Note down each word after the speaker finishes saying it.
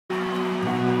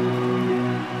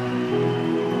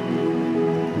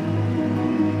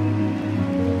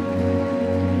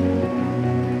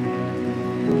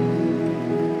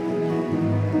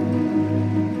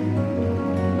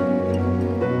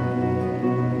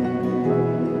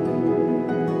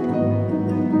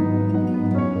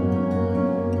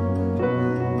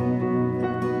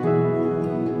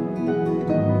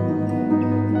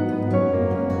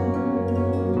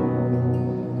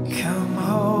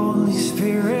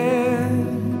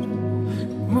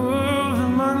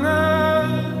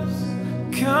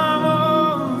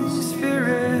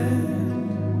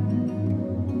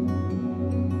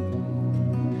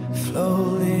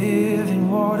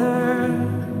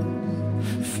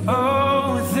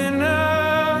Oh, within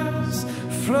us,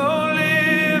 flow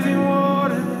living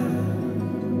water.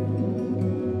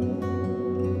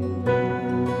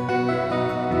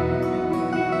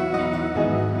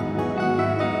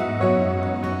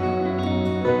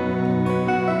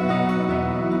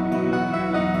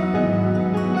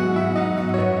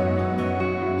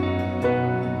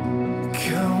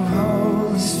 Come,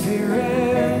 Holy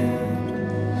Spirit,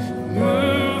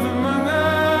 move among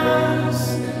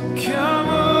us. Come,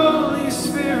 Holy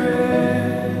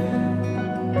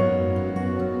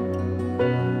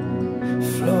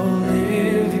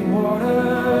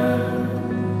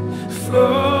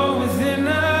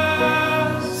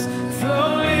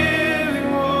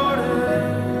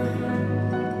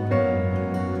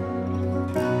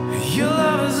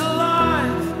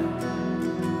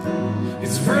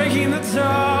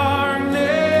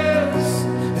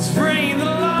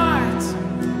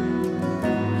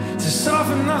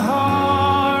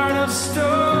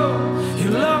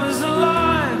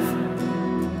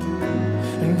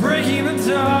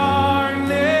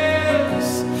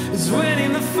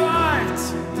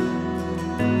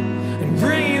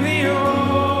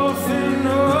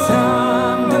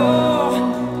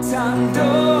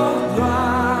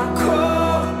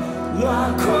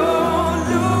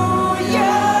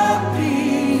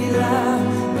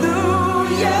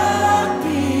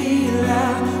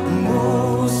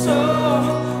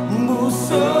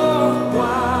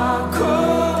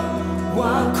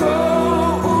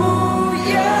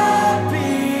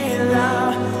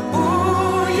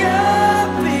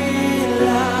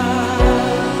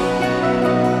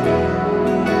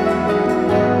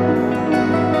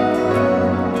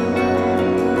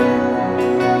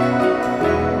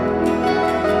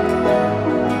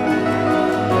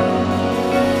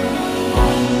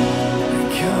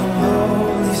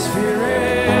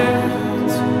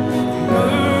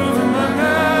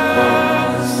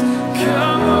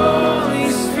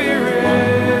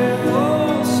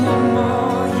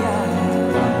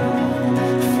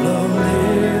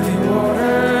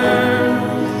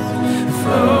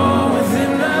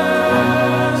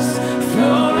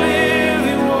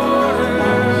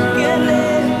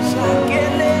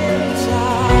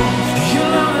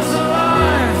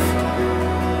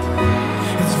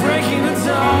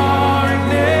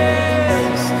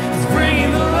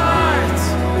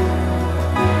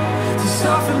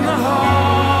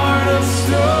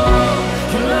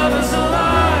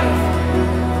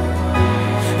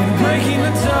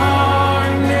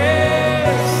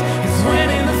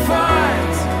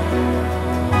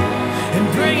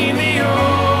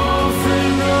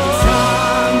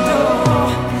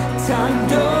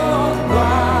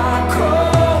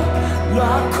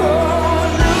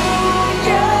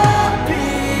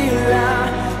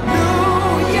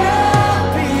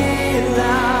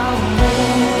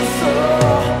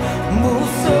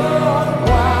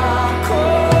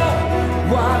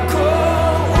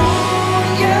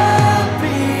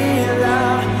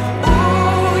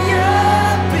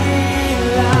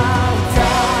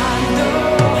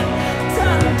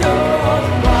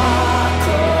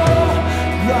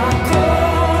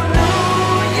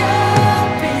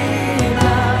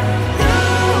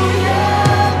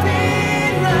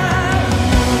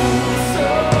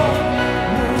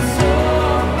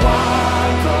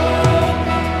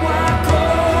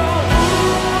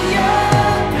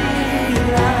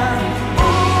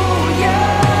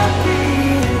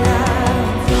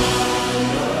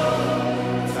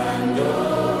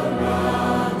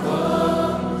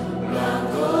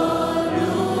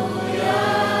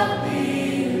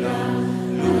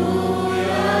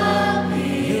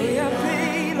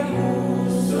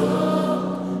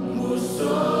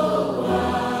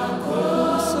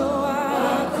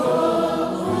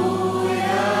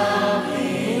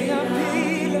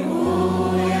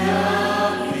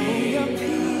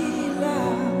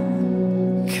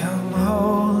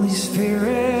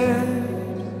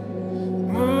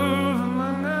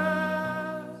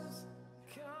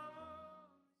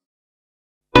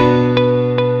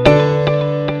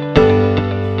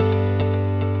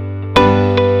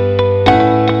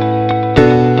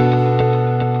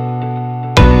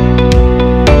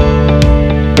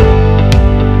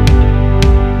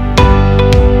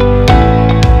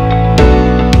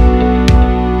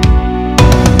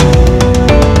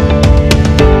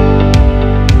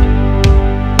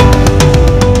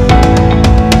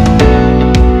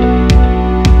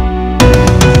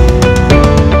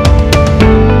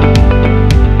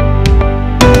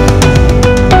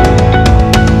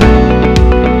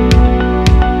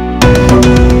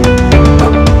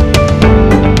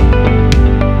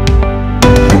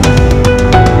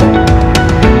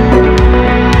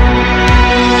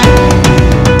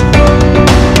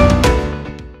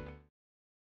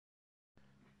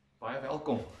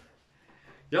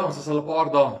Ja, ons is al 'n paar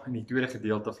dae in die tweede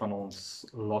gedeelte van ons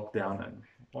lockdown in.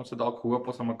 Ons het dalk gehoop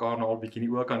ons aan mekaar nou al bietjie in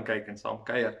die oë kan kyk en saam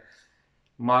kuier.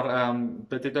 Maar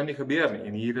dit het nou nie gebeur nie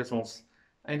en hier is ons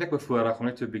eintlik bevoorreg om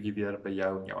net so 'n bietjie weer by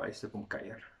jou in jou huis te kom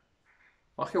kuier.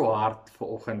 Mag jou hart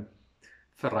vanoggend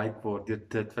verryk word deur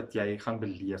dit wat jy gaan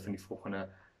beleef in die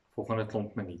volgende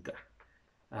klomp minute.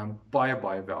 Baie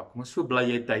welkom. Ek is so bly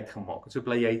jy het tyd gemaak. Ek is so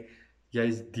bly jy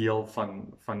is deel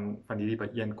van hierdie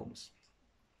byeenkoms.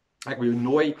 Ek wil jou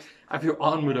nooi, ek wil jou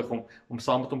aanmoedig om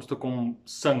saam met ons te kom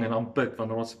sing en aanbid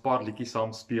wanneer ons 'n paar liedjies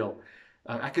saam speel.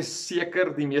 Ek is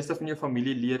seker die meeste van jou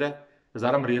familielede is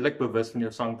daarom redelik bewus van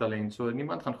jou sangtalent. So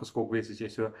niemand gaan geskok wees as jy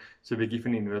so 'n bietjie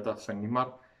van die noot af sing nie,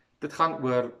 maar dit gaan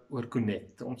oor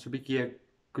connect, om so 'n bietjie 'n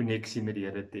koneksie met die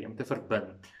Here te hê, om te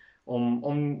verbind,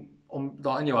 om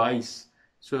daar in jou huis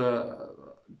so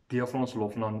deel van ons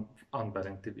lof en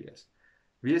aanbidding te wees.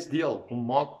 Wees deel,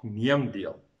 neem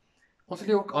deel. Ons wil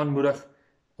jou ook aanmoedig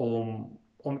om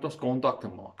met ons kontak te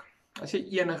maak. As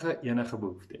jy enige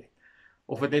behoefte het,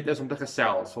 of dit net is om te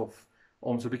gesels of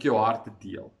om so 'n bietjie jou hart te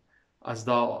deel. As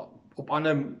daar op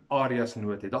ander areas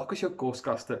nood het, dalk is jou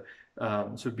koskaste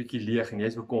so 'n bietjie leeg en jy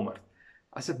is bekommerd.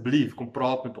 Asseblief kom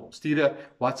praat met ons. Stuur 'n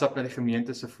WhatsApp na die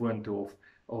gemeente se foon toe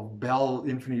of bel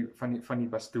een van die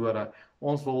pastore.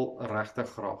 Ons wil regtig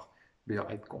graag by jou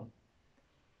uitkom.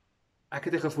 Ek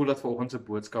het 'n gevoel dat vanoggend se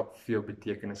boodskap vir jou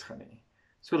betekenis gaan hê.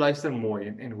 So luister mooi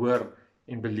en hoor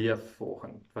en beleef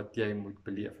vanoggend wat jy moet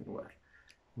beleef en hoor.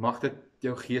 Mag dit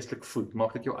jou geestelik voed,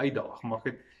 mag dit jou uitdaag, mag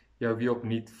dit jou weer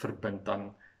opnuut verbind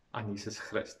aan Jesus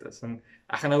Christus. En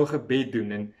ek gaan nou 'n gebed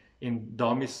doen en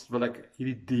daarmee wil ek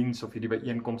hierdie diens of hierdie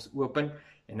byeenkoms open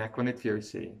en ek wil net vir jou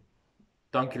sê,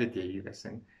 dankie dat jy hier is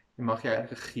en mag jy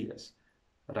Heilige Gees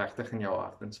regtig in jou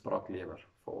hart inspraak lewer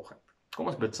vanoggend. Kom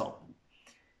ons bid saam.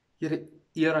 Here,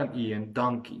 eer aan U en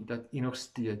dankie dat U nog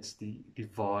steeds die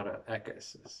ware ek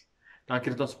is.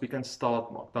 Dankie dat ons op U kan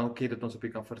staat maak. Dankie dat ons op U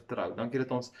kan vertrou. Dankie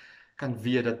dat ons kan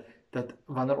weet dat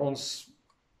wanneer ons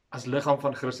as liggaam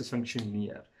van Christus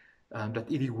funksioneer, dat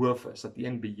U die hoof is, dat U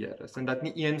in beheer is en dat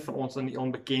nie een van ons aan U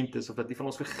onbekend is of dat U van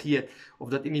ons vergeet of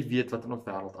dat U nie weet wat in ons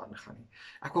wêreld aangaan nie.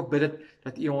 Ek wil bid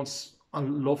dat U ons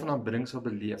aan lof en aanbidding sal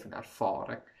beleef en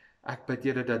ervaar. Ek bid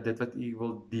Here dat dit wat U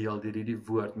wil deel deur hierdie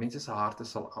woord mense se harte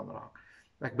sal aanraak.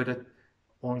 Ek bid dat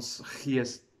ons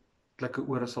geestelike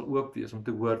ore sal oop wees om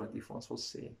te hoor wat U vir ons wil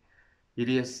sê.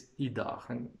 Hierdie is U dag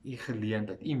en U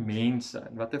geleentheid, U mense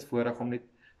en wat 'n voorreg om net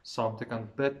saam te kan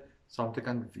bid, saam te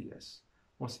kan wees.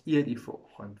 Ons eer U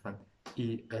vanoggend want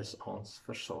U is ons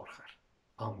versorger.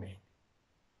 Amen.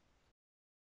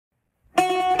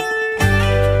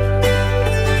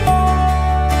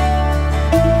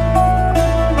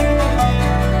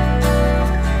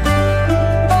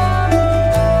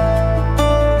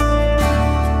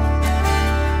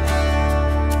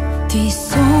 Die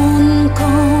son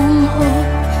kom op,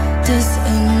 dis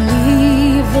 'n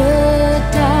nuwe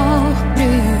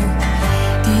dagbreek.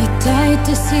 Die tyd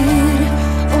is hier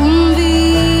om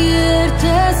weer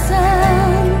te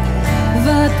sing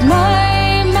wat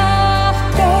my mag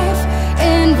dryf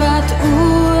en wat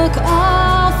ook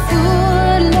al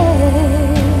voor lê.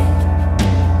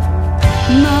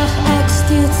 Mag ek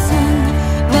steeds sing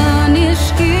wanneer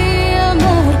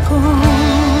skemer kom.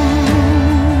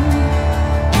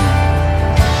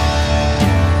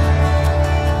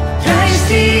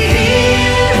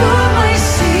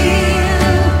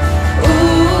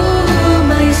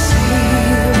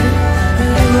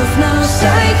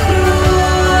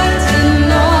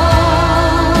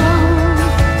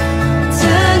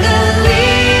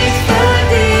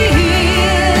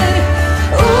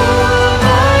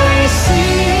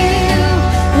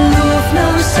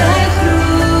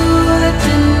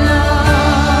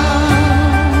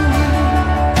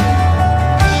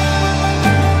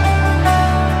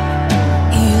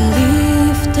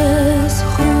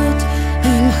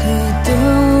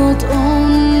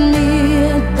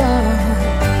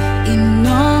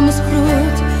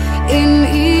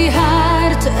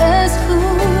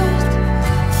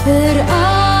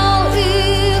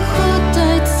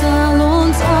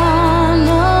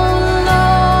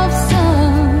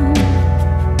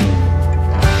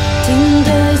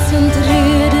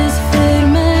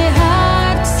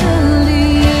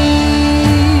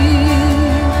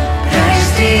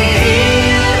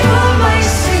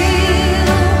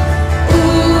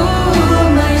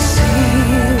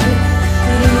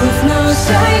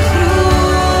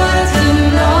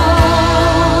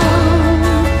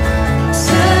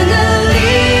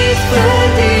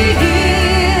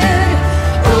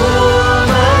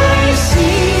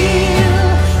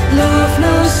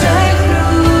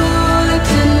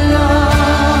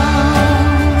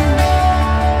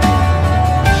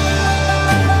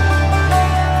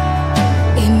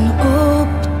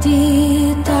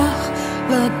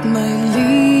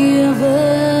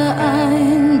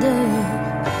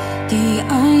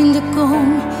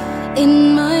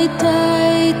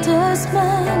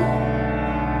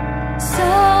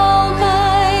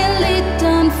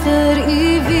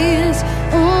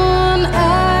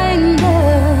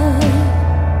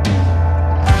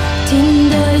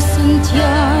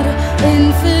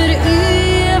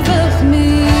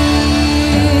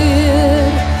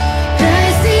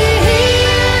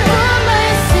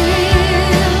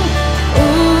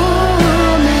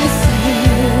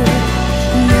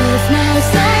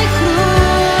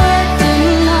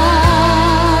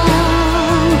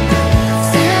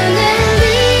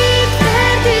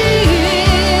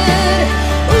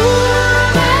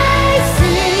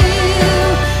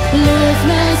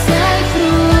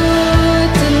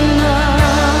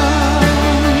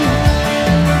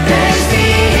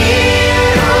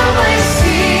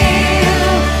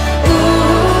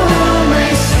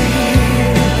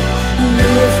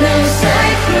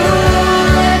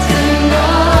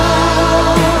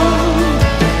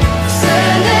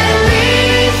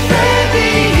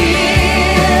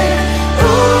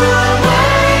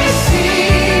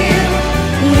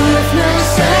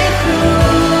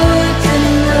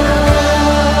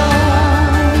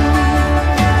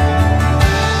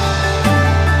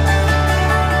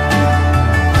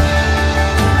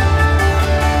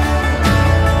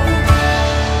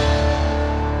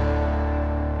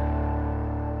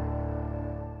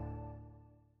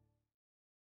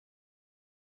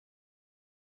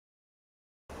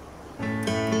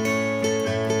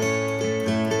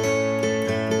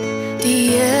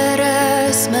 Die Here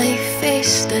is my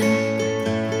vesting,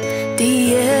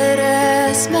 die Here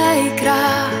is my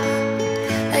krag.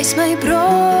 Hy is my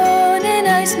bron en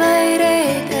hy is my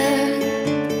redder,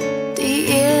 die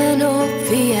een op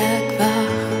wie ek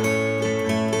wag.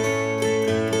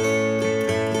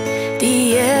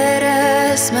 Die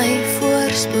Here is my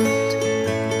voorspoed,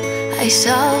 hy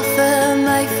sal vir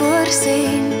my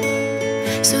voorsien,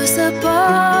 soos 'n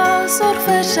pa sorg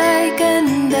vir sy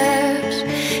kinders,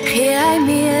 gee hy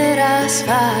meer as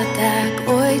wat ek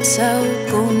ooit sou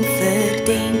kon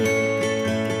verdien.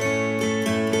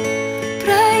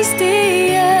 Prys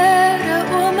die Here,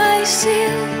 o my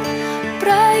siel,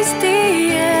 prys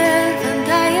die Here, want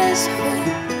hy is goed.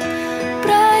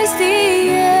 Prys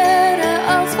die Here,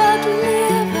 als wat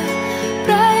lewe,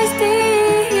 prys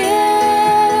die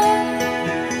Here.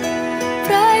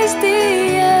 Prys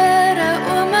die Here,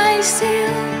 o my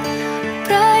siel,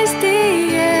 prys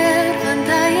die Here, want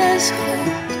hy is goed.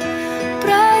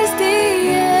 Prys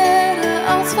die Here,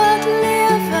 als wat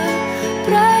lewe,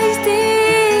 prys die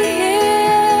Here.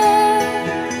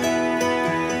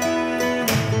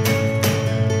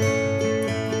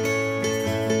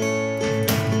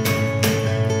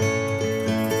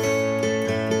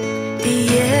 Die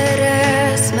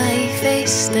Here is my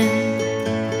vesting,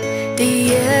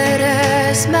 die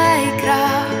Here is my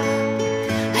krag.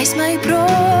 Hy is my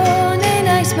bron en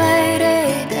hy is my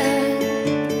redder,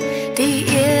 die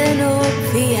een op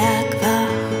wie ek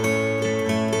wag.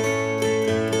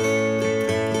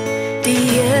 Die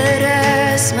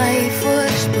Here is my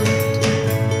voorspoed,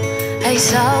 hy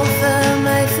sal vir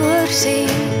my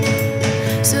voorsien,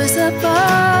 soos 'n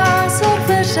pa sorg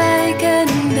vir sy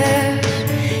kinders,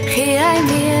 gee hy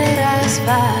meer as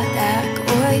wat ek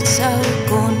ooit sou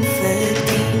kon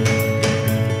verdien.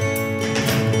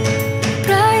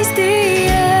 Prys die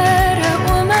Here,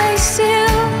 o my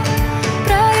siel,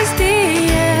 prys die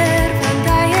Here, want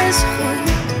hy is goed.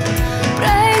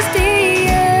 Prys die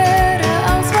Here,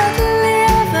 als wat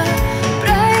lewe,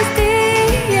 prys die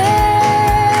Here.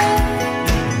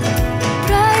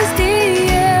 Prys die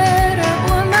Here,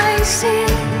 o my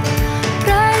siel,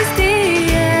 prys die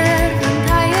Here, want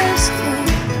hy is goed.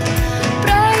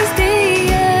 Prys die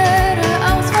Here,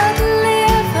 als wat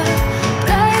lewe,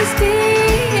 prys die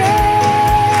Here.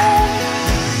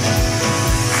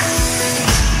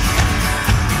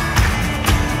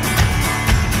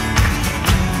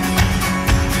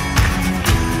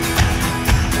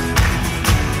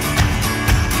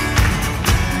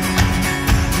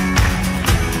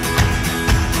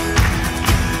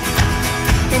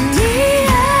 En die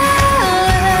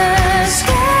hele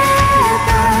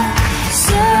skepping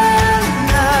sing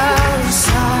nou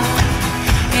saam,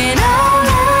 en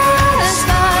alles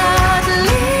wat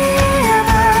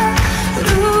lewe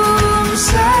roem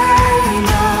sy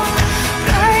naam.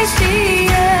 Prys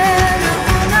die Here,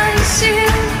 o my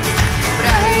siel,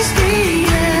 prys die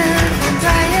Here, want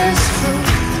hy is goed.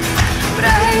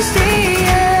 Prys die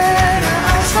Here,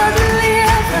 als wat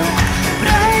lewe,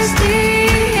 prys die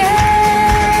Here.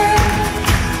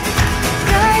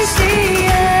 Prys die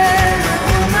Here,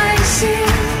 o my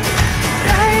siel,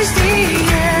 prys die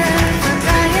Here, want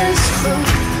hy is goed.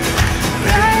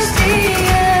 Prys die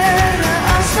Here,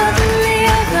 als wat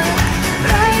lewe,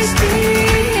 prys die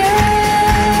Here.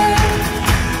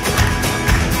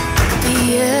 Die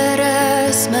Here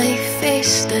is my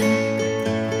vesting,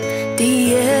 die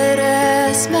Here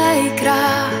is my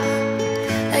krag.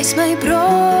 Hy is my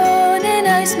bron en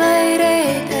hy is my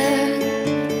redder,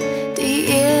 die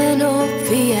een op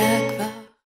wie ek wag.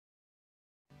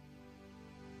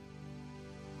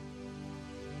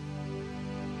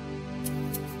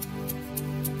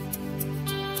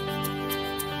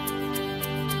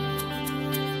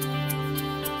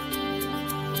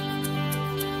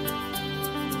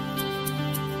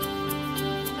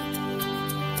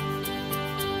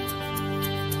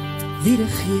 Wie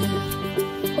regeer?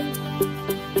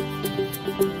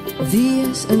 Wie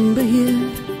is in beheer?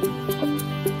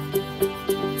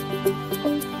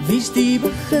 Wie's die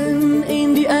begin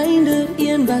en die einde,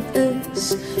 een wat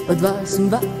is, wat was en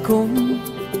wat kom?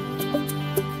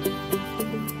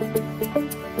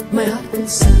 My hart wil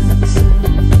sing,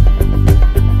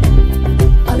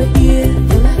 alle eer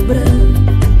wil ek bring.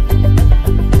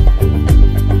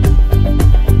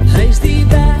 Hy is die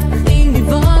weg en die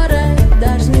waarheid,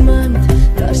 daar's niemand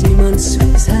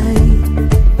soos hy.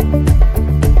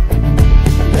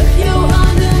 Lig jou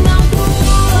hande na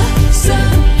voor,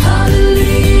 sing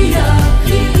halleluja,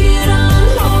 gee eer aan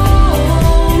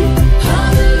hom.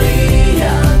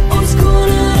 Halleluja, ons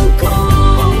koning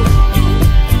kom,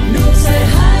 loof sy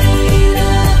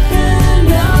heilige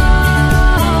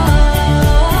naam.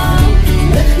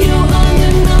 Lig jou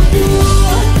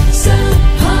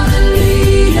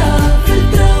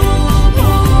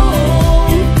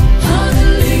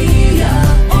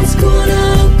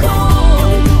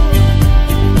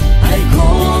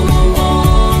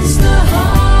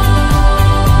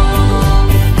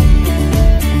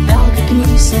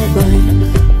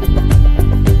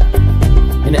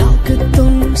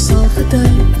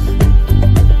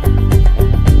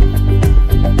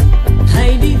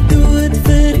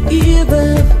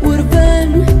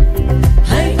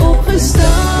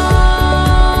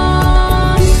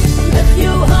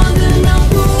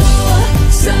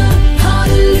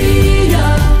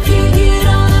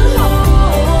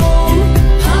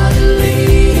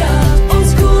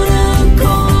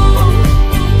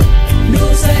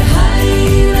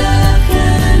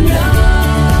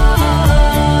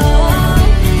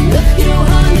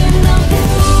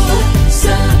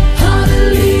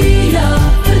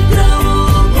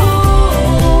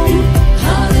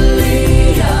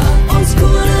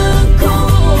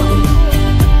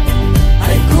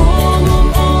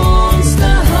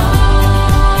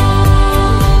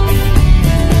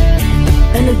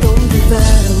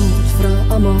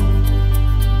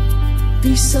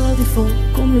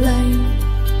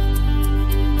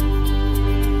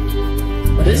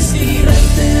is die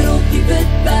ruiter op die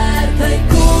wit perd.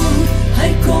 Hy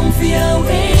kom vir jou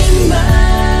en my.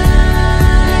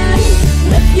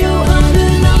 Lift jou hande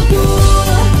na bo,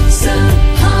 sing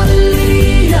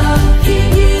halleluja, gee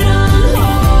hier aan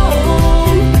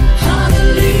hom.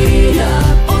 Halleluja,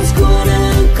 ons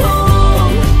koning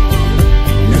kom,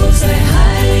 loof sy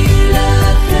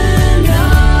heilige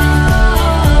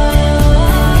naam.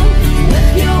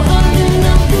 Lift jou hande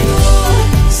na bo,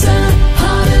 sing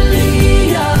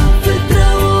halleluja,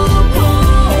 vertrou op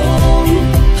hom.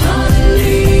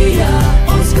 Halleluja,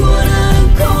 ons koning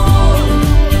kom,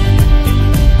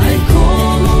 hy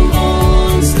kom om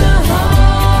ons te haal.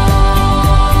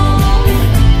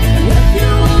 Lift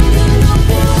jou hande na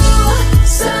bo,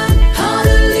 sing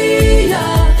halleluja,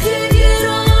 gee eer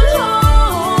aan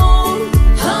hom.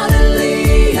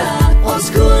 Halleluja, ons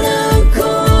koning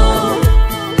kom,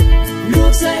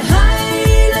 loof sy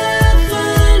heilige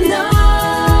naam.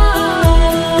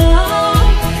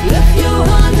 Lift jou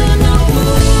hande na bo,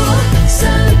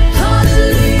 sing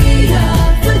halleluja,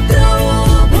 vertrou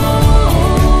op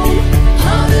hom.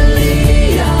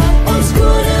 Halleluja, ons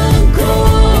koning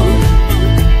kom,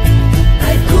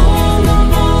 hy kom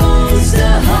om ons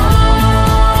te haal.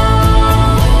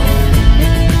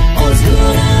 Ons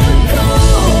koning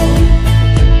kom,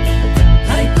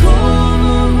 hy kom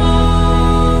om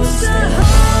ons te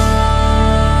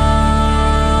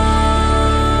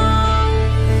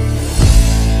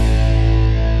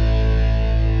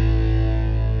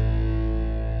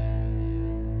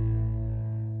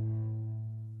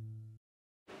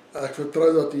Ek vertrou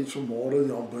dat u vanmôre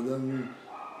die aanbidding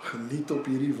geniet op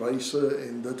hierdie wyse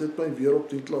en dit het my weer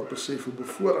opnuut laat besef hoe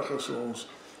bevoorreg is ons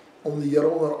om die Here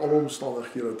onder alle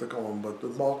omstandighede te kan aanbid.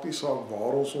 Dit maak nie saak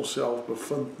waar ons onsself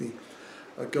bevind nie.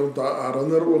 Ek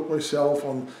herinner ook myself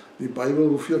aan die Bybel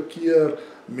hoeveel keer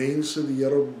mense die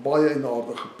Here op baie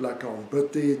eienaardige plekke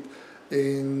aanbid het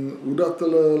en hoe dat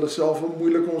hulle self in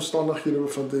moeilike omstandighede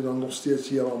bevind het en dan nog steeds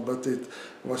die Here aanbid het,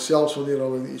 was selfs wanneer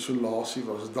hulle in isolasie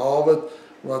was. Dawid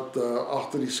wat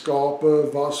agter die skape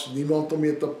was, niemand om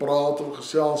mee te praat of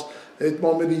gesels, het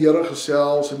maar met die Here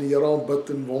gesels en die Here aanbid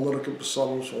en wonderlike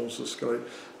psalms vir ons geskryf.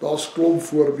 Daar's klomp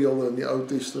voorbeelde in die Ou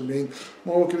Testament,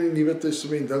 maar ook in die Nuwe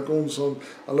Testament. Dink ons aan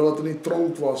hulle wat in die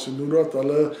tronk was en hoe dat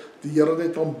hulle die Here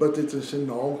net aanbid het en sy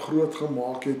naam groot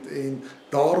gemaak het en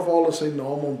daar waar hulle sy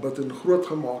naam aanbid en groot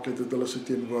gemaak het, het hulle sy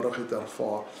teenwoordigheid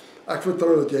ervaar. Ek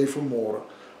vertrou dat jy vanmôre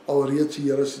alreeds die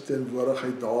Here se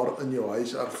teenwoordigheid daar in jou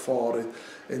huis ervaar het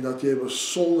en dat jy 'n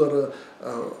besondere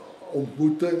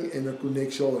ontmoeting en 'n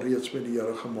koneksie alreeds met die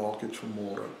Here gemaak het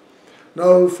vanmôre.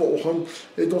 Nou, vanoggend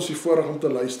het ons die voorreg om te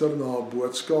luister na 'n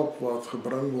boodskap wat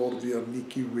gebring word deur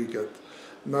Nikki Wiggett.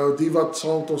 Nou, die wat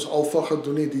saam met ons Alpha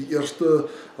gedoen het, die eerste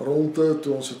ronde,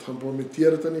 toe ons het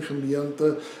geïmplementeer het in die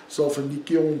gemeente, sal vir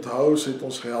Nikki onthou, sy het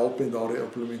ons gehelp met daardie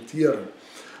implementering.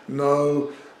 Nou,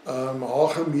 haar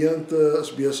gemeente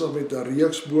is besig met 'n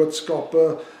reeks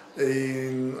boodskappe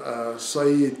en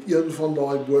sy het een van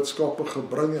daai boodskappe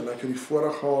gebring en ek het die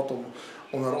voorreg gehad om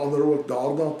onder andere ook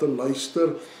daarna te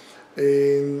luister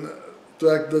en toe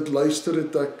ek dit luister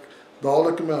het ek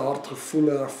dadelik in my hart gevoel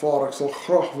en ervaar ek sal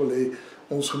graag wil hê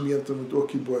ons gemeente moet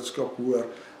ook die boodskap hoor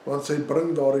want sy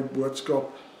bring daardie boodskap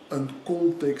in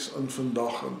konteks in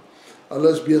vandag in. Hulle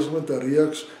is besig met 'n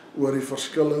reeks oor die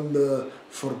verskillende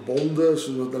verbonde,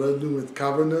 soos wat hulle noem met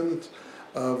covenant,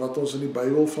 wat ons in die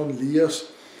Bybel van lees,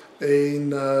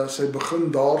 en sy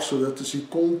begin daar, so dit is die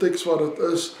konteks wat dit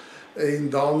is, en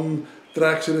dan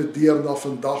trek sy dit deur na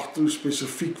vandag toe,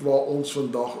 spesifiek waar ons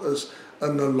vandag is,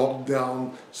 in 'n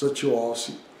lockdown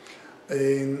situasie.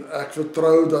 En ek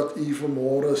vertrou dat u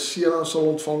vanmôre seën sal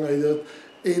ontvang uit dit,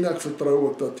 en ek vertrou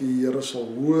ook dat die Here sal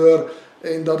hoor,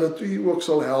 en dat dit u ook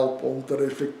sal help om te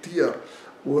reflekteer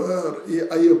oor u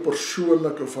eie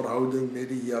persoonlike verhouding met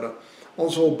die Here.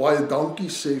 Ons wil baie dankie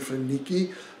sê vir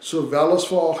Nikki, sowel as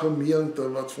vir haar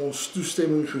gemeente wat vir ons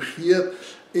toestemming gegee het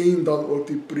en dan ook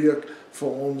die preek vir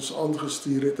ons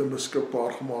aangestuur het en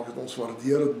beskikbaar gemaak het. Ons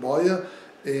waardeer dit baie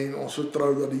en ons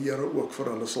vertrou dat die Here ook vir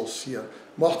hulle sal seën.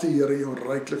 Mag die Here jou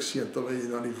ryklik seën terwyl jy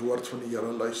na die woord van die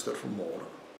Here luister vanmôre.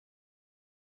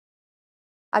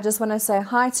 I just want to say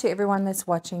hi to everyone that's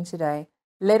watching today.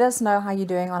 Let us know how you're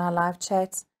doing on our live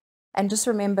chats. And just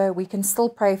remember, we can still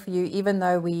pray for you even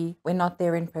though we're not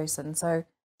there in person. So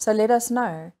let us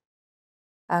know.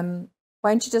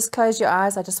 Won't you just close your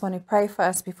eyes? I just want to pray for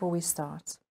us before we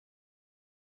start.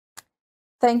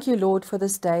 Thank you, Lord, for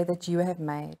this day that you have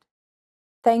made.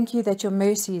 Thank you that your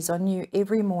mercies are new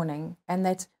every morning and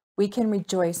that we can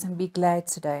rejoice and be glad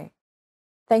today.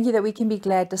 Thank you that we can be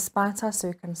glad despite our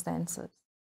circumstances.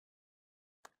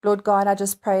 Lord God, I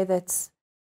just pray that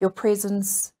your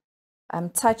presence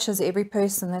touches every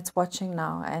person that's watching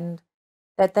now, and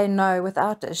that they know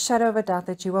without a shadow of a doubt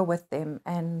that you are with them,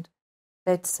 and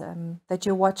that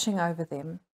you're watching over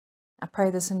them. I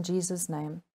pray this in Jesus'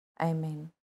 name.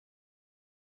 Amen.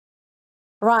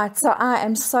 Right, so I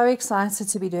am so excited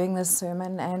to be doing this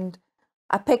sermon, and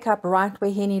I pick up right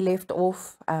where Henny left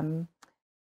off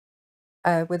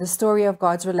with the story of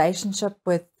God's relationship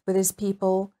with his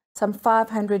people some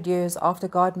 500 years after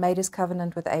God made his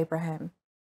covenant with Abraham.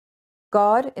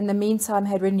 God, in the meantime,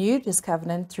 had renewed his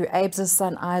covenant through Abraham's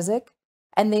son Isaac,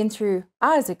 and then through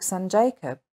Isaac's son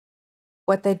Jacob.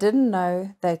 What they didn't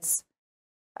know,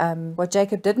 what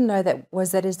Jacob didn't know,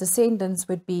 was that his descendants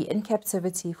would be in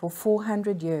captivity for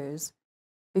 400 years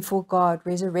before God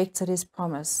resurrected his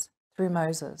promise through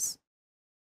Moses.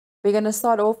 We're going to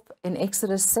start off in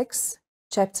Exodus 6,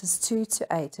 chapters 2 to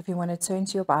 8, if you want to turn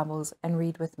to your Bibles and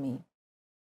read with me.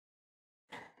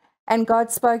 And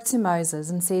God spoke to Moses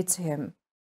and said to him,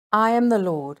 I am the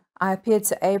Lord. I appeared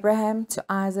to Abraham, to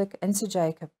Isaac, and to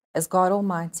Jacob as God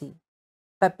Almighty,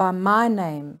 but by my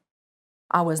name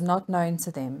I was not known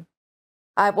to them.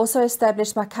 I have also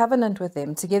established my covenant with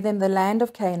them to give them the land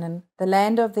of Canaan, the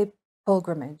land of their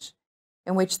pilgrimage,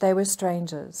 in which they were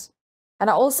strangers. And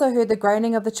I also heard the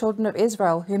groaning of the children of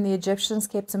Israel, whom the Egyptians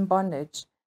kept in bondage.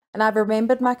 And I have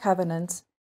remembered my covenant.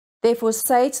 Therefore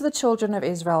say to the children of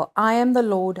Israel, I am the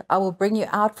Lord. I will bring you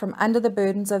out from under the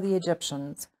burdens of the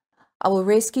Egyptians. I will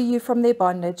rescue you from their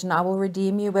bondage, and I will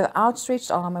redeem you with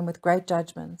outstretched arm and with great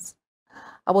judgments.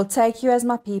 I will take you as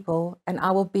my people, and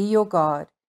I will be your God.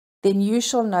 Then you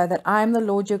shall know that I am the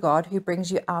Lord your God, who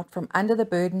brings you out from under the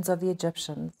burdens of the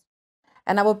Egyptians.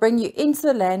 And I will bring you into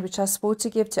the land which I swore to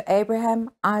give to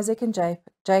Abraham, Isaac, and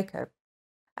Jacob.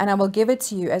 And I will give it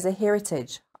to you as a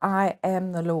heritage. I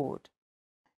am the Lord.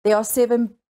 There are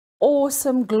 7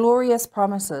 awesome, glorious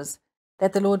promises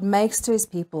that the Lord makes to his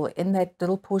people in that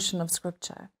little portion of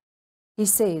Scripture. He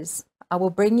says, I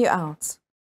will bring you out.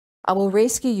 I will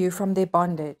rescue you from their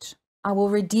bondage. I will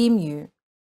redeem you.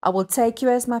 I will take you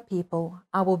as my people.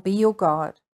 I will be your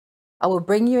God. I will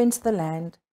bring you into the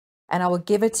land, and I will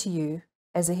give it to you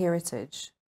as a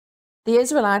heritage. The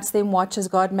Israelites then watch as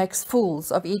God makes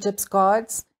fools of Egypt's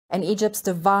gods and Egypt's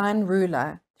divine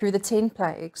ruler through the 10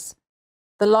 plagues.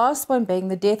 The last one being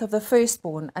the death of the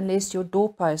firstborn unless your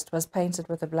doorpost was painted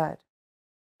with the blood.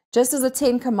 Just as the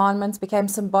 10 commandments became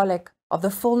symbolic of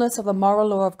the fullness of the moral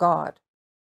law of God,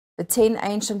 the 10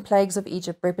 ancient plagues of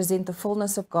Egypt represent the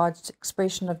fullness of God's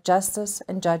expression of justice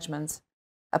and judgments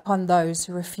upon those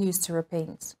who refuse to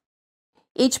repent.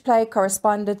 Each plague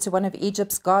corresponded to one of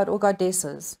Egypt's god or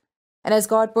goddesses, and as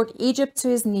God brought Egypt to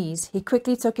his knees, he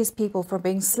quickly took his people from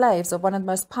being slaves of one of the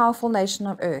most powerful nations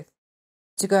on earth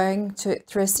to going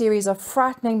through a series of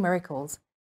frightening miracles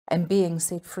and being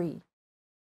set free.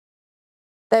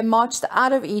 They marched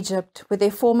out of Egypt with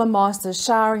their former masters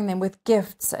showering them with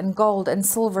gifts and gold and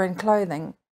silver and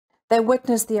clothing. They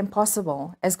witnessed the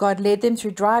impossible as God led them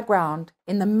through dry ground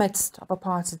in the midst of a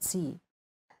parted sea.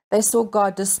 They saw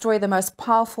God destroy the most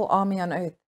powerful army on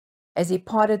earth as he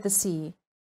parted the sea,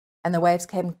 and the waves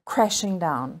came crashing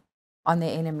down on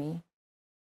their enemy.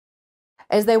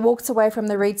 As they walked away from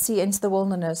the Red Sea into the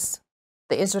wilderness,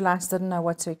 the Israelites didn't know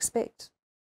what to expect.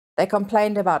 They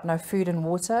complained about no food and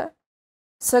water,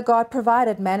 so God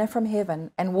provided manna from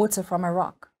heaven and water from a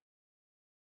rock.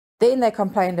 Then they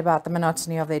complained about the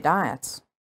monotony of their diets.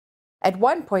 At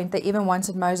one point, they even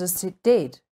wanted Moses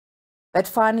dead. But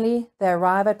finally, they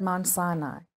arrive at Mount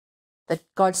Sinai,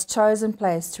 God's chosen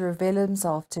place to reveal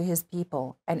himself to his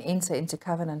people and enter into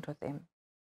covenant with them.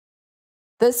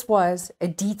 This was a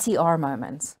DTR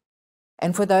moment.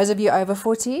 And for those of you over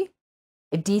 40,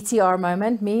 a DTR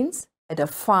moment means a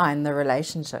define the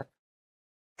relationship.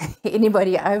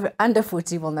 Anybody under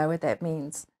 40 will know what that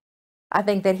means. I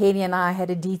think that Henny and I had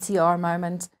a DTR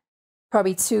moment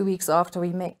probably 2 weeks after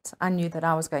we met. I knew that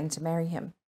I was going to marry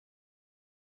him.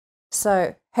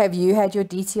 So, have you had your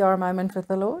DTR moment with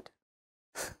the Lord?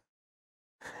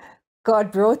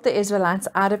 God brought the Israelites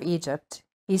out of Egypt.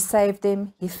 He saved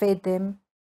them. He fed them.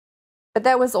 But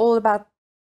that was all about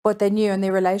what they knew in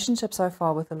their relationship so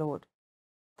far with the Lord.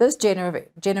 This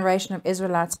generation of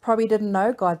Israelites probably didn't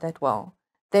know God that well.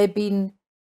 They'd been,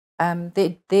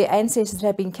 their ancestors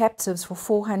had been captives for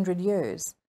 400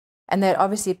 years. And they'd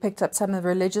obviously picked up some of the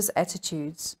religious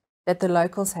attitudes that the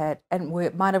locals had and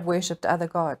might have worshipped other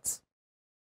gods.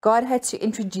 God had to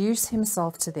introduce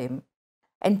himself to them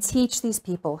and teach these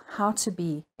people how to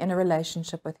be in a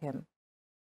relationship with him.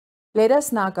 Let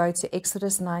us now go to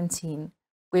Exodus 19,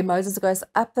 where Moses goes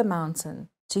up the mountain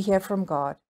to hear from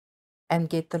God and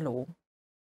get the law.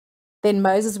 Then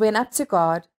Moses went up to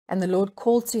God, and the Lord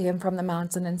called to him from the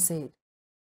mountain and said,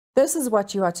 This is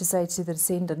what you are to say to the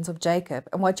descendants of Jacob,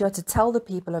 and what you are to tell the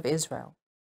people of Israel.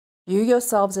 You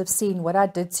yourselves have seen what I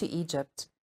did to Egypt,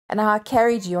 and how I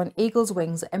carried you on eagle's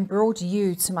wings and brought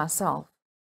you to myself.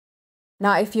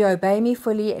 Now if you obey me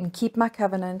fully and keep my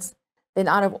covenants, then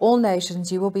out of all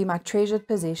nations you will be my treasured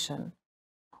possession.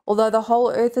 Although the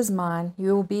whole earth is mine,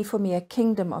 you will be for me a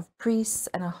kingdom of priests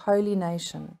and a holy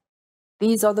nation.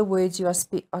 These are the words you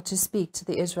are to speak to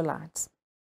the Israelites.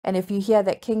 And if you hear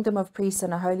that kingdom of priests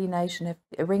and a holy nation, if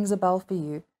it rings a bell for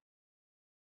you,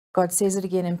 God says it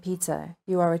again in Peter,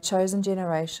 you are a chosen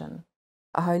generation,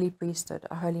 a holy priesthood,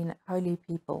 a holy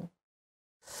people.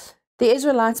 The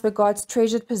Israelites were God's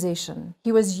treasured possession.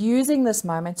 He was using this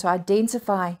moment to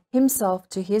identify himself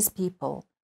to his people,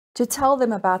 to tell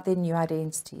them about their new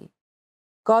identity.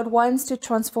 God wants to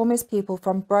transform his people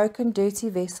from broken, dirty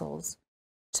vessels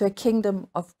to a kingdom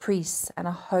of priests and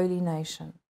a holy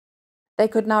nation. They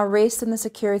could now rest in the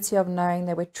security of knowing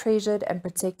they were treasured and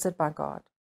protected by God.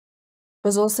 It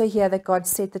was also here that God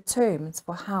set the terms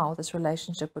for how this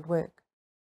relationship would work.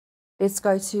 Let's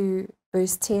go to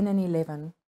verse 10 and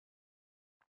 11.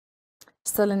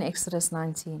 Still in Exodus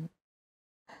 19.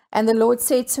 And the Lord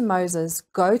said to Moses,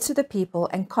 go to the people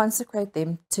and consecrate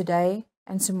them today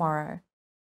and tomorrow.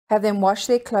 Have them wash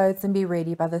their clothes and be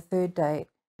ready by the third day,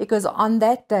 because on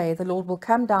that day the Lord will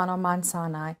come down on Mount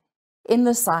Sinai in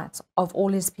the sight of all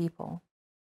his people.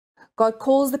 God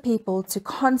calls the people to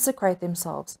consecrate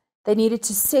themselves. They needed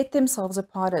to set themselves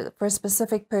apart for a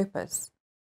specific purpose.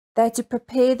 They had to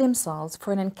prepare themselves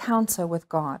for an encounter with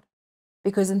God,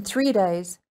 because in 3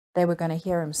 days they were going to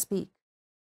hear him speak.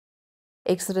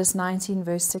 Exodus 19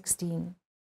 verse 16.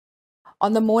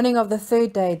 On the morning of the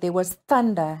third day there was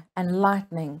thunder and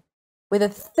lightning with a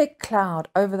thick cloud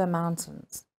over the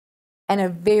mountains and a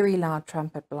very loud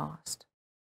trumpet blast.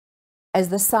 As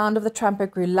the sound of the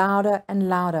trumpet grew louder and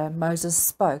louder, Moses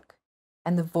spoke,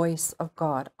 and the voice of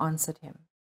God answered him.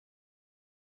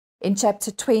 In chapter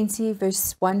 20,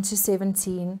 verse 1 to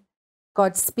 17,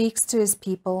 God speaks to his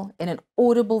people in an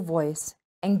audible voice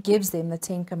and gives them the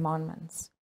 10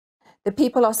 Commandments. The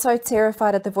people are so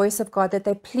terrified at the voice of God that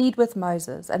they plead with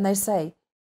Moses, and they say,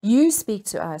 you speak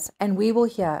to us, and we will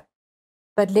hear,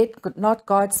 but let not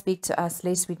God speak to us,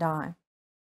 lest we die.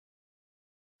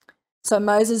 So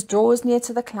Moses draws near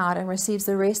to the cloud and receives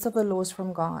the rest of the laws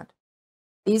from God.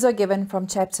 These are given from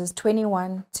chapters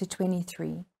 21 to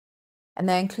 23, and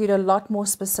they include a lot more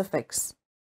specifics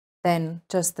than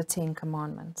just the 10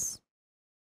 Commandments.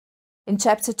 In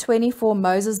chapter 24,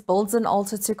 Moses builds an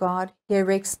altar to God. He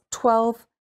erects 12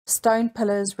 stone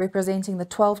pillars representing the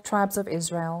 12 tribes of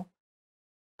Israel.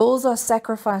 Bulls are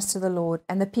sacrificed to the Lord,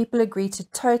 and the people agree to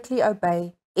totally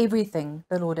obey everything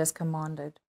the Lord has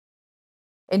commanded.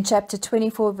 In chapter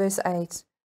 24, verse 8,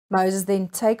 Moses then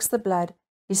takes the blood,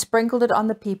 he sprinkled it on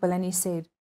the people, and he said,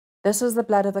 this is the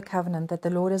blood of the covenant that the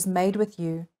Lord has made with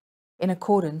you in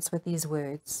accordance with these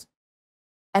words.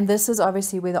 And this is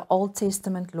obviously where the Old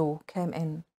Testament law came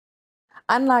in.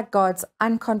 Unlike God's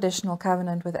unconditional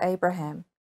covenant with Abraham,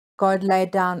 God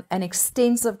laid down an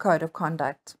extensive code of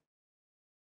conduct.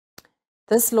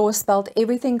 This law spelled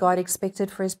everything God expected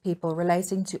for his people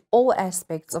relating to all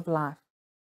aspects of life.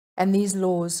 And these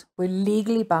laws were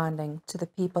legally binding to the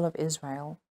people of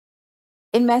Israel.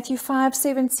 In Matthew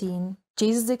 5:17,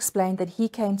 Jesus explained that he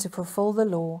came to fulfill the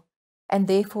law, and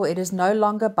therefore it is no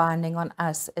longer binding on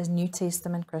us as New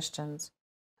Testament Christians,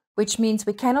 which means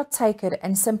we cannot take it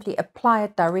and simply apply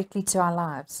it directly to our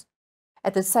lives.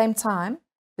 At the same time,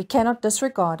 we cannot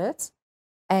disregard it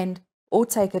or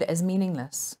take it as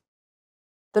meaningless.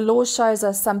 The law shows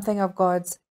us something of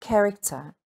God's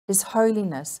character, his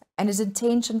holiness, and his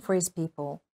intention for his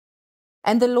people.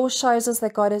 And the law shows us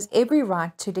that God has every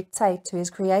right to dictate to his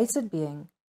created being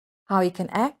how he can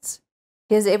act.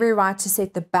 He has every right to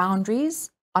set the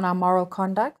boundaries on our moral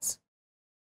conduct.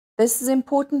 This is an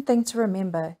important thing to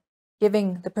remember,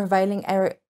 given the prevailing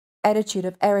attitude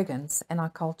of arrogance in our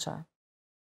culture.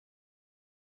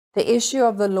 The issue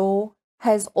of the law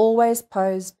has always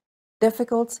posed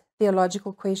difficult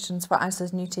theological questions for us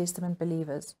as New Testament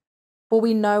believers, for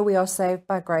we know we are saved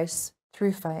by grace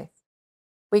through faith.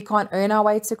 We can't earn our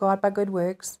way to God by good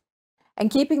works and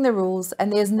keeping the rules,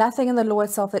 and there's nothing in the law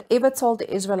itself that ever told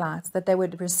the Israelites that they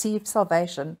would receive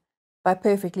salvation by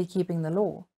perfectly keeping the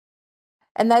law.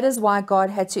 And that is why God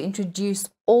had to introduce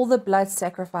all the blood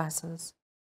sacrifices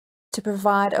to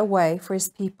provide a way for his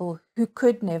people who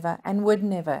could never and would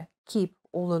never keep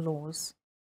all the laws.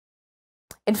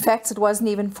 In fact, it wasn't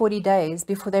even 40 days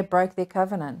before they broke their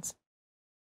covenant.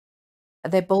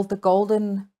 They built the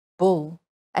golden bull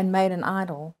and made an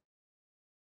idol.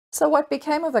 So what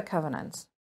became of the covenant?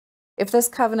 If this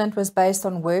covenant was based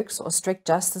on works or strict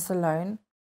justice alone,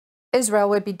 Israel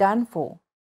would be done for.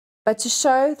 But to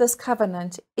show this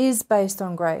covenant is based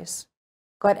on grace,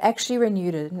 God actually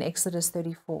renewed it in Exodus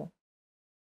 34.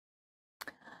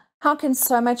 How can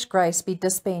so much grace be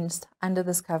dispensed under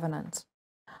this covenant?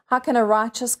 How can a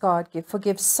righteous God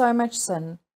forgive so much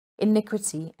sin,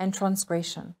 iniquity, and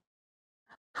transgression?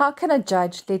 How can a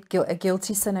judge let a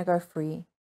guilty sinner go free?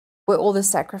 Were all the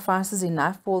sacrifices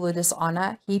enough for all the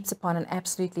dishonor heaped upon an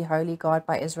absolutely holy God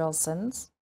by Israel's sins?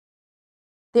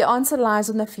 The answer lies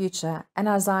in the future, and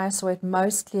Isaiah saw it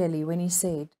most clearly when he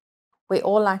said, "We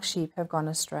all like sheep have gone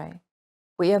astray.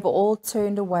 We have all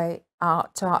turned away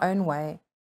out to our own way,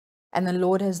 and the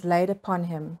Lord has laid upon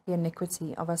him the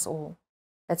iniquity of us all."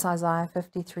 That's Isaiah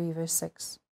 53, verse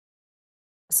 6.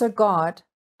 So God,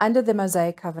 under the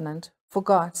Mosaic covenant,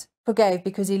 forgave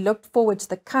because he looked forward to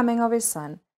the coming of his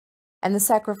Son and the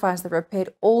sacrifice that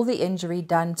repaired all the injury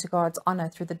done to God's honor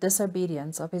through the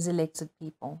disobedience of his elected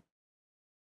people.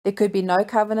 There could be no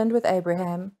covenant with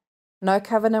Abraham, no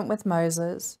covenant with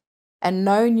Moses, and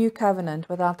no new covenant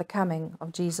without the coming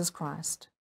of Jesus Christ.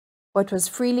 What was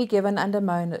freely given under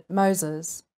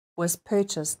Moses was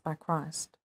purchased by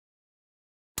Christ.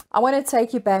 I want to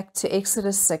take you back to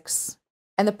Exodus 6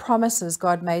 and the promises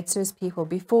God made to his people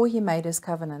before he made his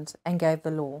covenant and gave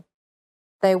the law.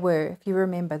 They were, if you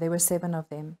remember, there were 7 of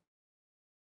them.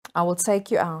 I will take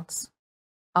you out.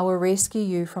 I will rescue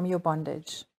you from your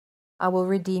bondage. I will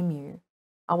redeem you.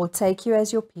 I will take you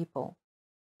as your people.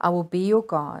 I will be your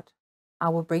God. I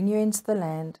will bring you into the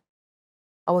land.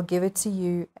 I will give it to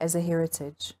you as a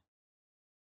heritage.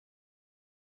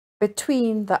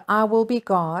 Between the I will be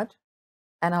God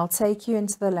and I'll take you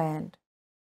into the land,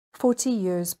 40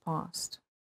 years passed.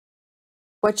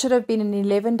 What should have been an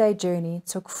 11-day journey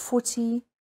took 40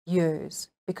 years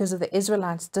because of the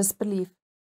Israelites' disbelief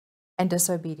and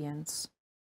disobedience.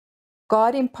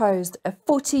 God imposed a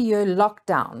 40-year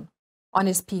lockdown on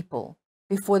his people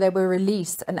before they were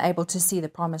released and able to see the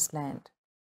promised land.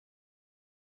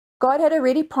 God had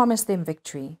already promised them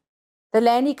victory. The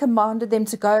land he commanded them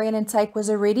to go in and take was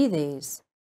already theirs.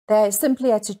 They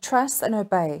simply had to trust and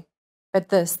obey, but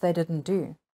this they didn't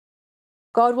do.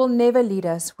 God will never lead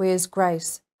us where his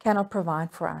grace cannot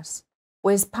provide for us,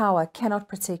 where his power cannot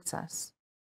protect us.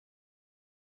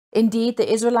 Indeed, the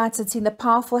Israelites had seen the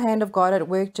powerful hand of God at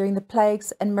work during the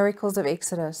plagues and miracles of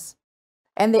Exodus,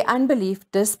 and their unbelief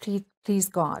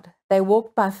displeased God. They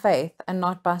walked by faith and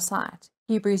not by sight.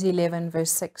 Hebrews 11,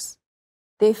 verse 6.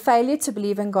 Their failure to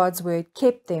believe in God's word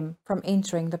kept them from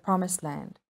entering the promised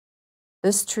land.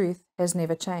 This truth has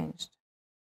never changed.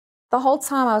 The whole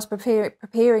time I was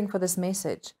preparing for this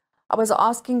message, I was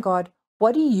asking God,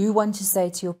 what do you want to say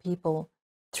to your people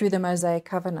through the Mosaic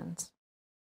covenant?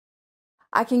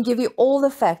 I can give you all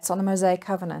the facts on the Mosaic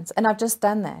covenant, and I've just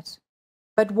done that.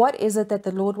 But what is it that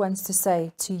the Lord wants to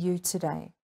say to you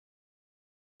today?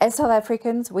 As South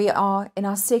Africans, we are in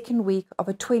our second week of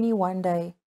a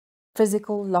 21-day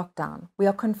physical lockdown. We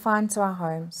are confined to our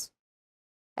homes.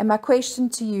 And my question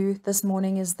to you this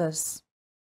morning is this: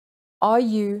 are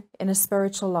you in a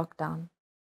spiritual lockdown?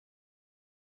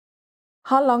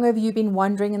 How long have you been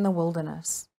wandering in the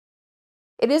wilderness?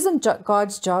 It isn't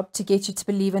God's job to get you to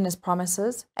believe in his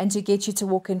promises and to get you to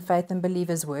walk in faith and believe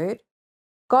his word.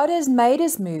 God has made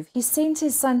his move. He sent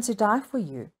his Son to die for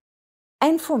you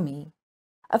and for me,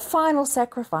 a final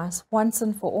sacrifice once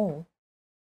and for all.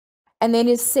 And then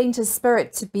he sent his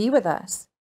Spirit to be with us.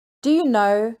 Do you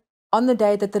know, on the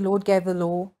day that the Lord gave the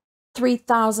law,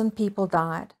 3,000 people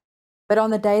died. But on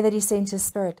the day that he sent his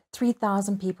Spirit,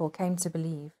 3,000 people came to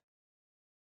believe.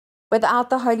 Without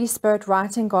the Holy Spirit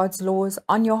writing God's laws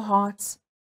on your hearts,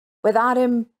 without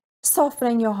him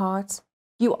softening your hearts,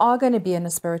 you are going to be in a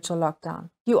spiritual lockdown.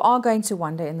 You are going to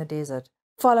wander in the desert,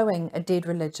 following a dead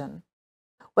religion.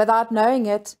 Without knowing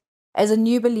it, as a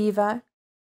new believer,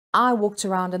 I walked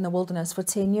around in the wilderness for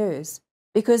 10 years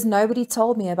because nobody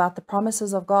told me about the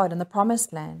promises of God in the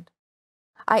promised land.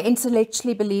 I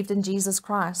intellectually believed in Jesus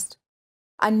Christ.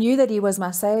 I knew that he was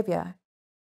my Savior,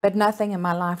 but nothing in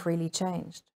my life really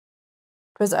changed.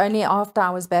 It was only after I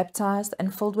was baptized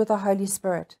and filled with the Holy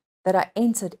Spirit that I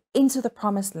entered into the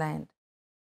promised land.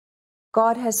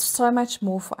 God has so much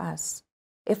more for us,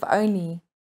 if only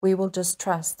we will just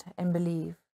trust and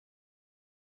believe.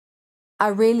 I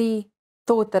really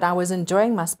thought that I was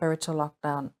enjoying my spiritual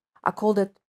lockdown. I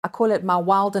call it my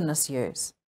wilderness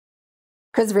years.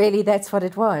 Because really that's what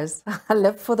it was. I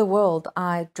lived for the world.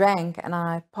 I drank and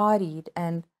I partied,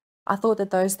 and I thought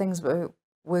that those things were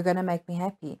going to make me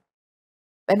happy.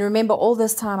 And remember, all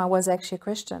this time I was actually a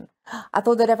Christian. I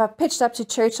thought that if I pitched up to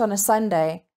church on a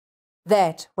Sunday,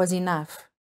 that was enough.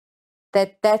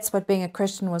 that that's what being a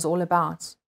Christian was all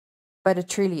about, but it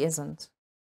truly isn't.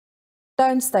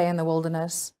 Don't stay in the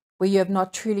wilderness where you have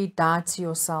not truly died to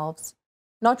yourselves,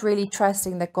 not really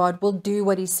trusting that God will do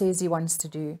what He says He wants to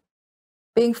do,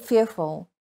 being fearful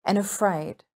and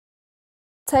afraid.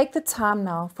 Take the time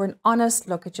now for an honest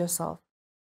look at yourself,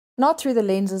 not through the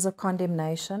lenses of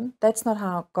condemnation. That's not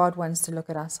how God wants to look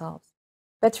at ourselves,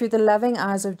 but through the loving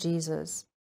eyes of Jesus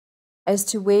as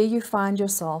to where you find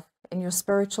yourself in your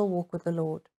spiritual walk with the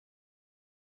Lord.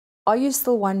 Are you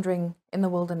still wandering in the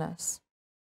wilderness?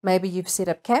 Maybe you've set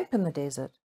up camp in the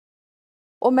desert.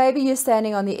 Or maybe you're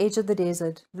standing on the edge of the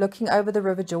desert, looking over the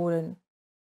River Jordan,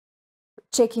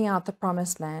 checking out the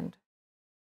Promised Land.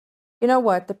 You know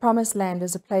what? The Promised Land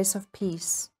is a place of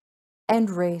peace and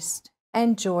rest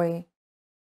and joy,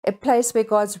 a place where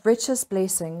God's richest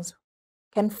blessings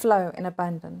can flow in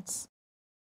abundance.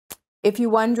 If you're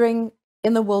wandering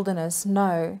in the wilderness,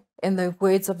 know, in the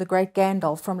words of the great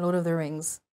Gandalf from Lord of the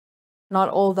Rings, not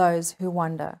all those who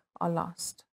wander are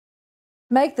lost.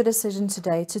 Make the decision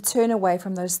today to turn away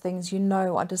from those things you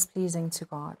know are displeasing to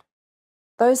God.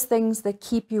 Those things that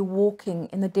keep you walking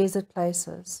in the desert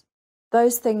places.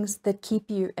 Those things that keep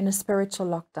you in a spiritual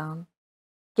lockdown.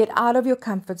 Get out of your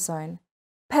comfort zone,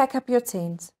 pack up your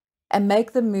tent, and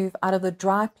make the move out of the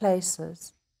dry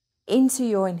places into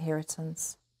your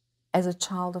inheritance as a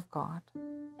child of God.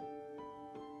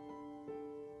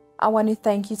 I want to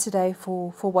thank you today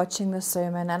for watching this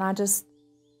sermon, and I just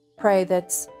pray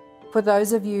that for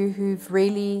those of you who've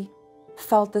really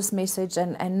felt this message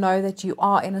and know that you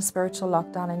are in a spiritual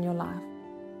lockdown in your life,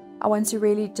 I want to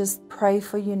really just pray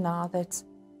for you now that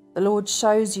the Lord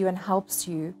shows you and helps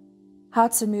you how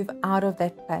to move out of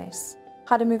that place,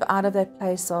 how to move out of that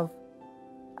place of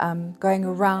going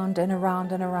around and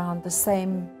around and around the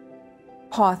same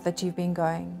path that you've been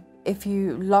going. If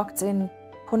you locked in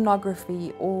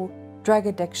pornography or drug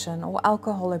addiction or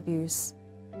alcohol abuse,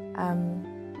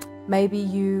 maybe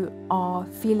you are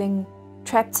feeling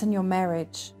trapped in your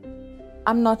marriage.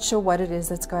 I'm not sure what it is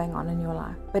that's going on in your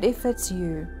life, but if it's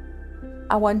you,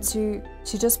 I want to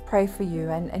just pray for you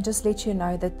and just let you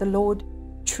know that the Lord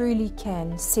truly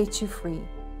can set you free,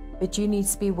 but you need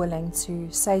to be willing to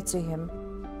say to Him,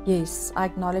 yes, I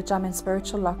acknowledge I'm in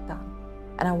spiritual lockdown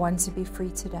and I want to be free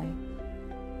today.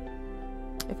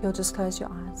 If you'll just close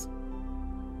your eyes.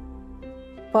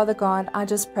 Father God, I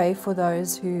just pray for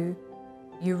those who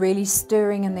you're really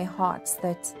stirring in their hearts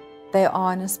that they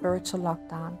are in a spiritual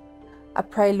lockdown. I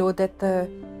pray, Lord, that the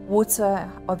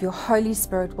water of your Holy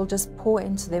Spirit will just pour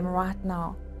into them right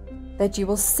now, that you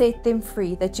will set them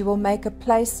free, that you will make a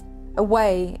place, a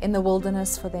way in the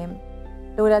wilderness for them.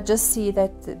 Lord, I just see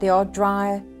that there are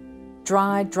dry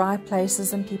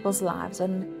places in people's lives,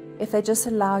 and if they just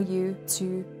allow you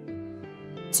to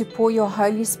pour your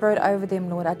Holy Spirit over them,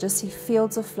 Lord, I just see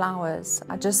fields of flowers.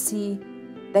 I just see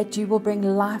that you will bring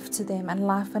life to them and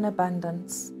life in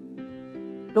abundance.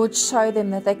 Lord, show them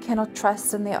that they cannot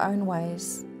trust in their own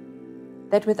ways,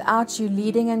 that without you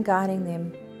leading and guiding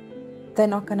them, they're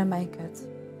not going to make it.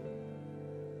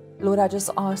 Lord, I just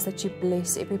ask that you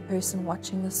bless every person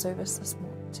watching the service this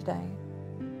morning, today.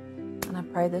 And I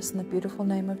pray this in the beautiful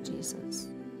name of Jesus.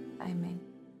 Amen.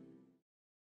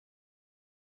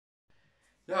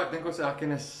 Ja, ek dink ons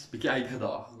elkeen is bietjie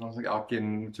uitgedaag. Ons moet elkeen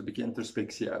moet so 'n bietjie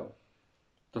introspeksie hou.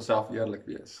 Tot self eerlik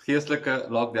wees. Geestelike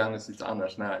lockdown is iets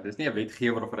anders, né? Dis nie 'n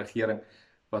wetgewer of 'n regering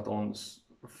wat ons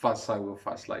vashou of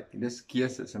vasluit nie. Dis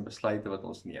keuses en besluite wat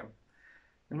ons neem.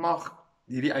 En mag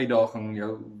hierdie uitdaging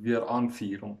jou weer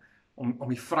aanvuur om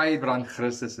die vrybrand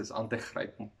Christus aan te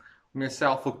gryp, om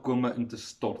jouself volkome in te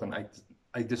stort en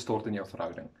uit te stort in jou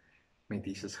verhouding met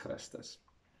Jesus Christus.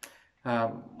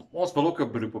 Ons wil ook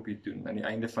 'n beroep op u doen aan die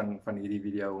einde van hierdie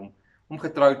video om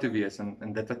getrou te wees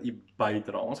in dit wat u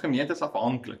bydra. Ons gemeente is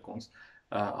afhanklik,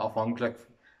 afhanklik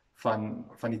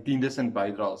van die tiendes en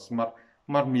bydraes,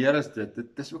 maar meer as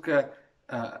dit is ook 'n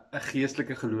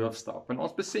geestelike geloofstap. En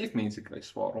ons besef mense kry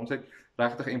swaar. Ons het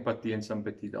regtig empatie en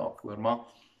simpatie daarvoor,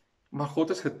 maar God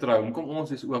is getrou en kom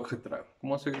ons is ook getrou.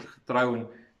 Kom ons is getrou in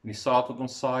die saad wat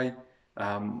ons saai.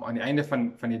 Aan die einde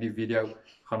van hierdie video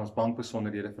gaan ons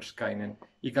bankbesonderhede verskyn en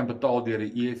u kan betaal deur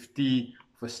 'n EFT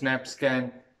of 'n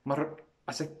SnapScan, maar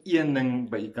as ek een ding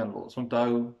by u kan los,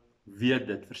 onthou, weet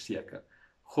dit verseker.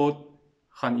 God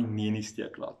gaan u nie in die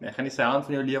steek laat nie. Hy gaan nie sy hand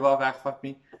van jou lewe af wegvat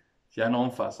nie. As jy aan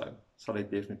hom vashou, sal hy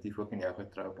definitief ook in jou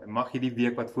getrou bly. Mag hierdie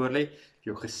week wat voorlê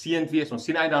vir jou geseënd wees. Ons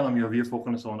sien uit dan om jou weer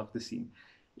volgende Sondag te sien.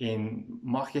 En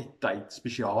mag jy tyd,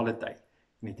 spesiale tyd,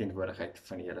 in die teenwoordigheid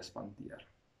van die Here spandeer.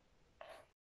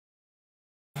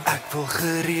 Ek wil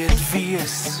gereed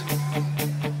wees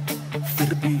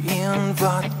vir die een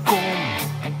wat kom.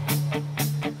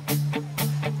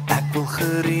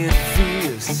 gereed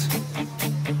wees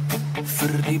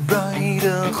vir die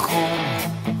bruidegom.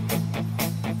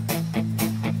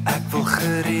 Ek wil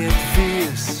gereed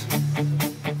wees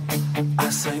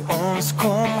as hy ons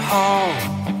kom haal.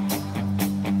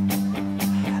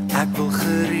 Ek wil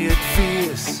gereed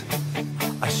wees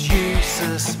as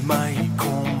Jesus my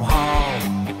kom haal.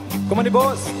 Kom aan die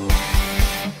bos.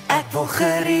 Ek wil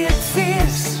gereed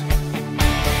wees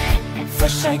vir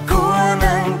sy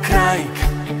koninkryk.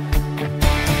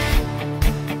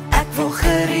 Ek wil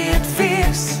gereed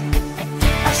wees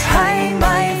as hy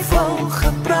my wil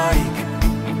gebruik.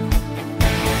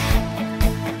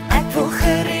 Ek wil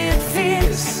gereed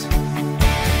wees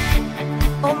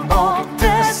om op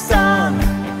te staan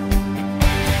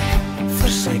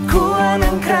vir sy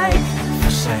koninkryk,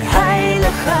 vir sy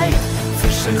heiligheid,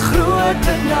 vir sy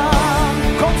grote naam.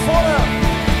 Kom volle.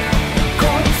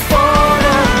 Kom voor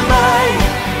my,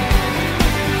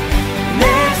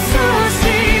 net soos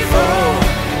U wil.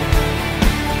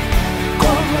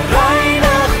 Kom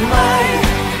reinig my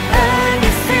in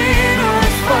die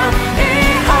vuurroos van U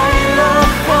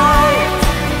heiligheid.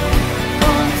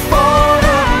 Kom voor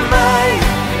my,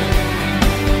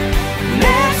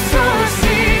 net soos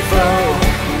U wil.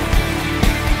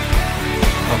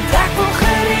 Want ek wil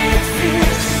gereed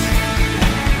wees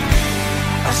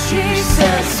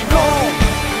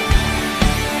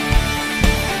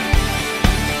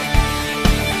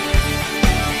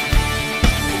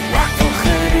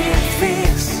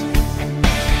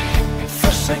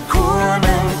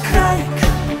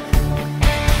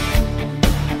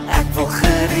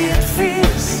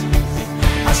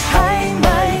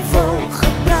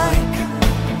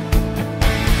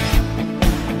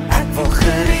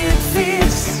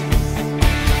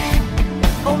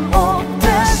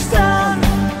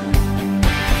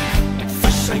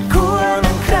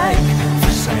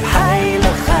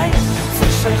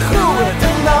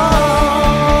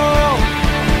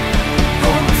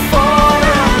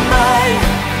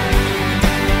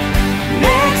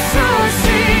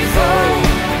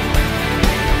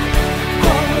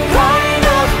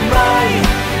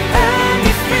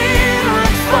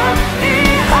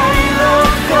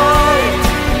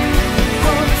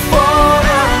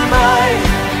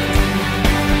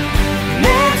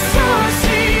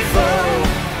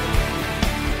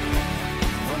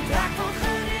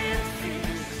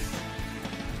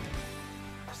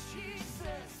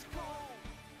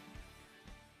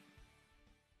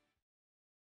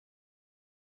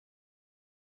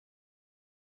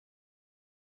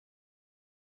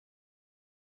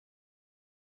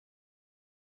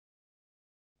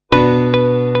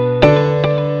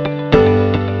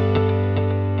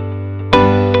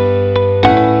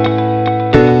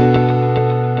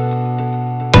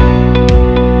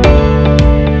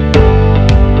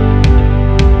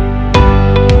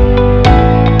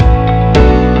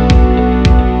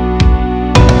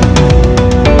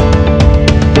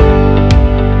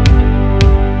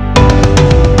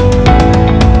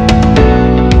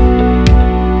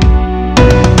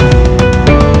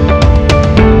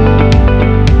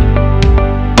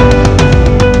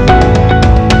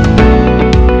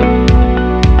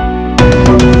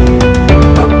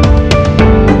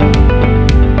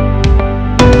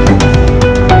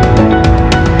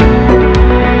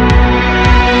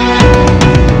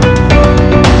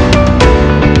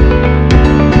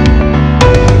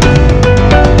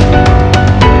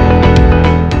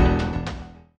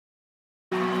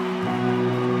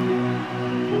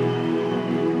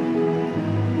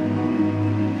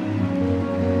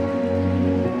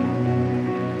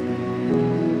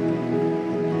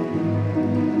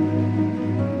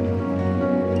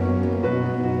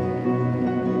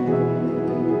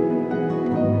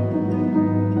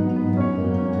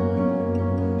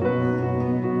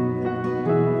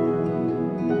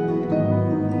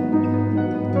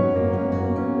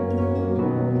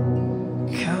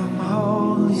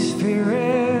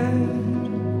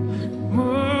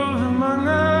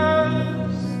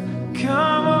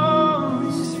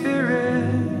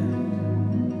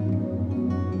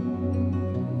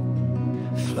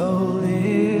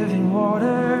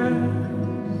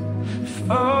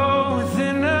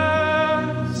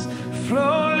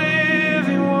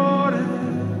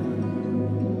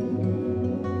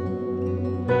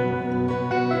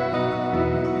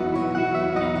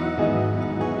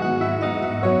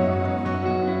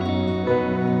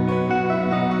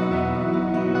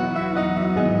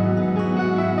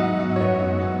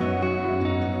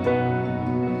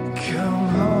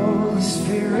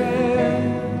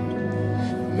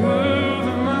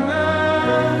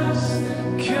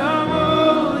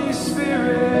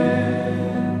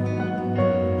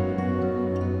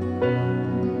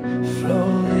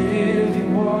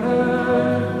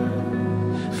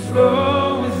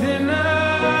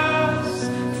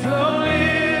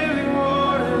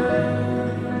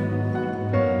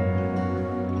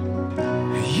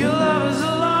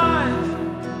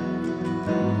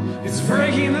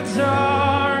in the